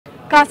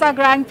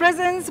casagrand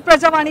presents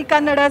Prajavani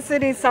Kannada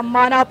Cine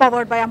Samman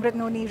powered by Amrit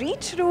Noni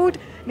Reach Route.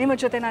 ನಿಮ್ಮ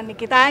ಜೊತೆ ನಾನು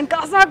Nikhita and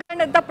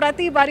ಕಾಸಾಗ್ರಾಂಡ್ ಅಂತ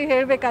ಪ್ರತಿ ಬಾರಿ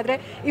ಹೇಳಬೇಕಾದ್ರೆ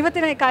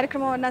ಇವತ್ತಿನ ಈ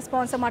ಕಾರ್ಯಕ್ರಮವನ್ನು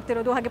ಸ್ಪಾನ್ಸರ್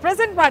ಮಾಡ್ತಿರೋದು ಹಾಗೆ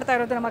ಪ್ರೆಸೆಂಟ್ ಮಾಡ್ತಾ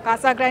ಇರೋದು ನಮ್ಮ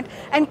ಕಾಸಾಗ್ರಾಂಡ್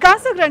ಆ್ಯಂಡ್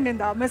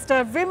ಕಾಸಾಗ್ರಾಂಡಿಂದ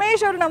ಮಿಸ್ಟರ್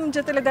ವಿಮೇಶ್ ಅವರು ನಮ್ಮ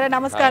ಜೊತೆಲಿದ್ದಾರೆ.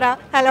 ನಮಸ್ಕಾರ.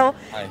 Hello.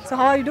 So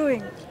how are you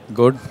doing?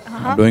 Good.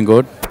 Doing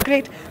good.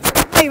 Great.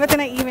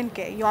 ಇವತ್ತಿನ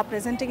ಈವೆಂಟ್ಗೆ you are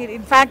presenting it.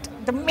 In fact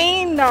the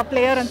main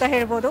player ಅಂತ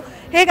ಹೇಳ್ಬೋದು.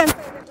 ಹೇಗಂತ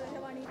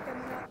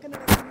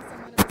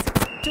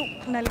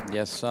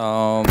Yes,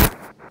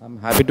 I'm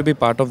happy to be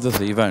part of this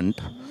event,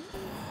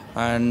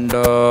 and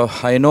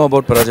I know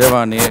about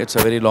Prajavani. It's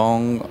a very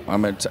long.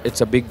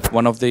 It's a big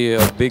one of the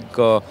big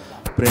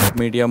print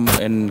medium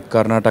in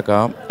Karnataka,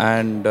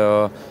 and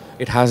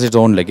it has its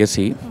own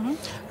legacy.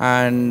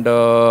 And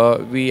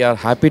we are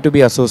happy to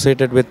be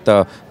associated with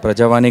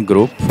Prajavani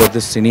Group for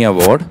this Cine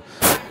Award.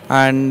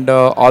 And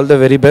all the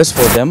very best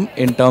for them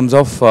in terms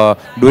of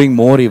doing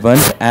more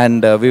events,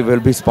 and we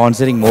will be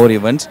sponsoring more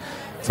events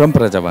from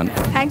Prajavani.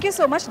 Thank you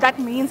so much. That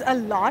means a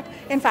lot.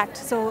 In fact,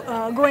 so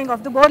going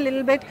off the board a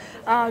little bit,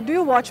 do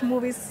you watch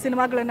movies?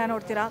 Cinemagalana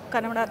nodtira?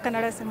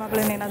 Kannada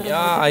cinemagalana enadru?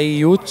 Yeah, I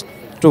used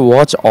to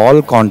watch all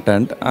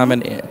content. I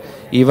mean,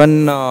 even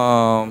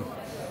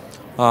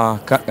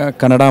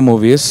Kannada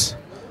movies.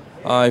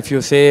 If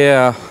you say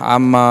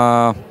I'm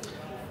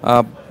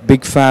a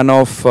big fan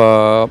of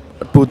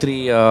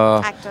 2-3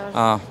 actors.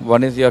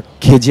 One is your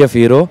KGF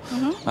hero,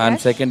 and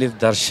yes. Second is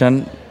Darshan.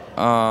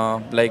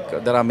 Like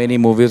there are many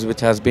movies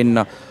which has been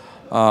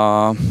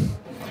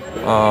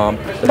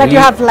that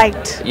you have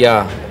liked. Yeah,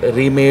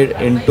 remade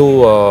into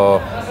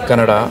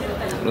Kannada,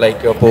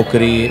 like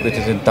Pokeri, which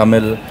is in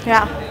Tamil.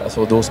 Yeah. So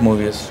those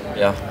movies.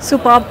 Yeah.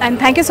 Superb, and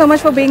thank you so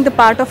much for being the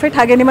part of it.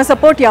 Hage nima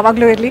support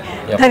yavaglu irli.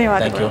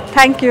 Dhanyawad. Thank you.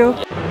 Thank you.